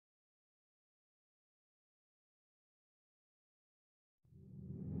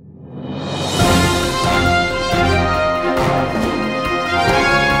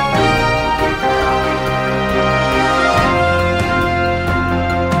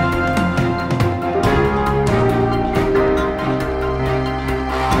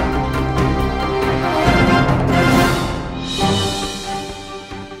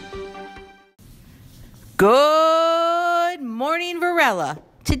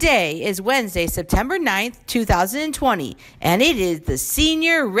Today is Wednesday, September 9th, 2020, and it is the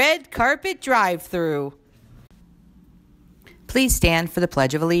Senior Red Carpet Drive-Thru. Please stand for the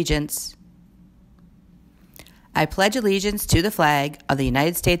Pledge of Allegiance. I pledge allegiance to the flag of the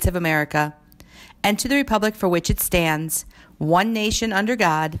United States of America and to the republic for which it stands, one nation under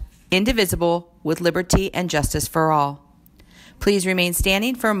God, indivisible, with liberty and justice for all. Please remain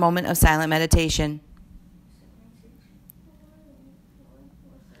standing for a moment of silent meditation.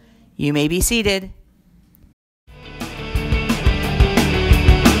 You may be seated.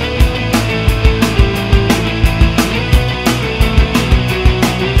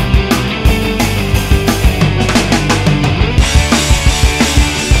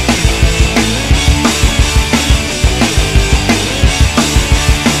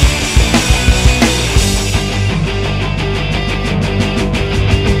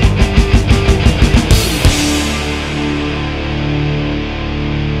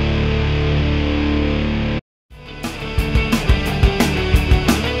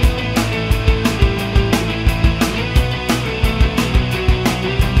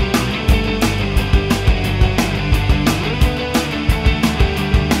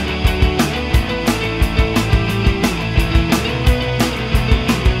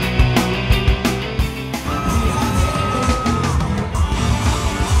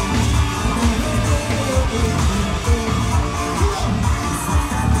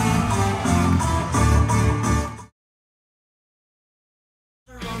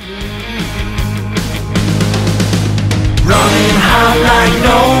 Running hot like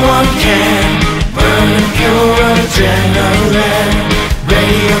no one can, burning pure adrenaline.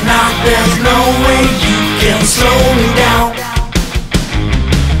 Ready or not, there's no way you can slow me down.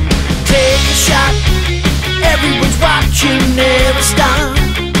 Take a shot, everyone's watching, never stop.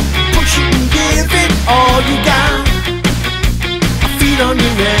 Push it and give it all you got. I feed on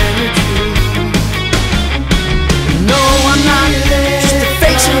your energy. No, I'm not just a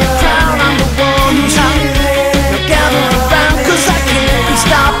face in the crowd, I'm the one who's hot. Gather around, cause I can't be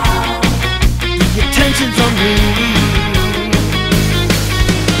stopped. The attention's on me.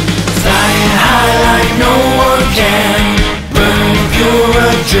 Flying high like no one can, burning pure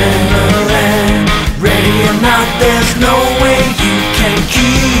adrenaline. Ready or not, there's no way you can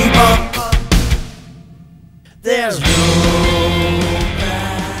keep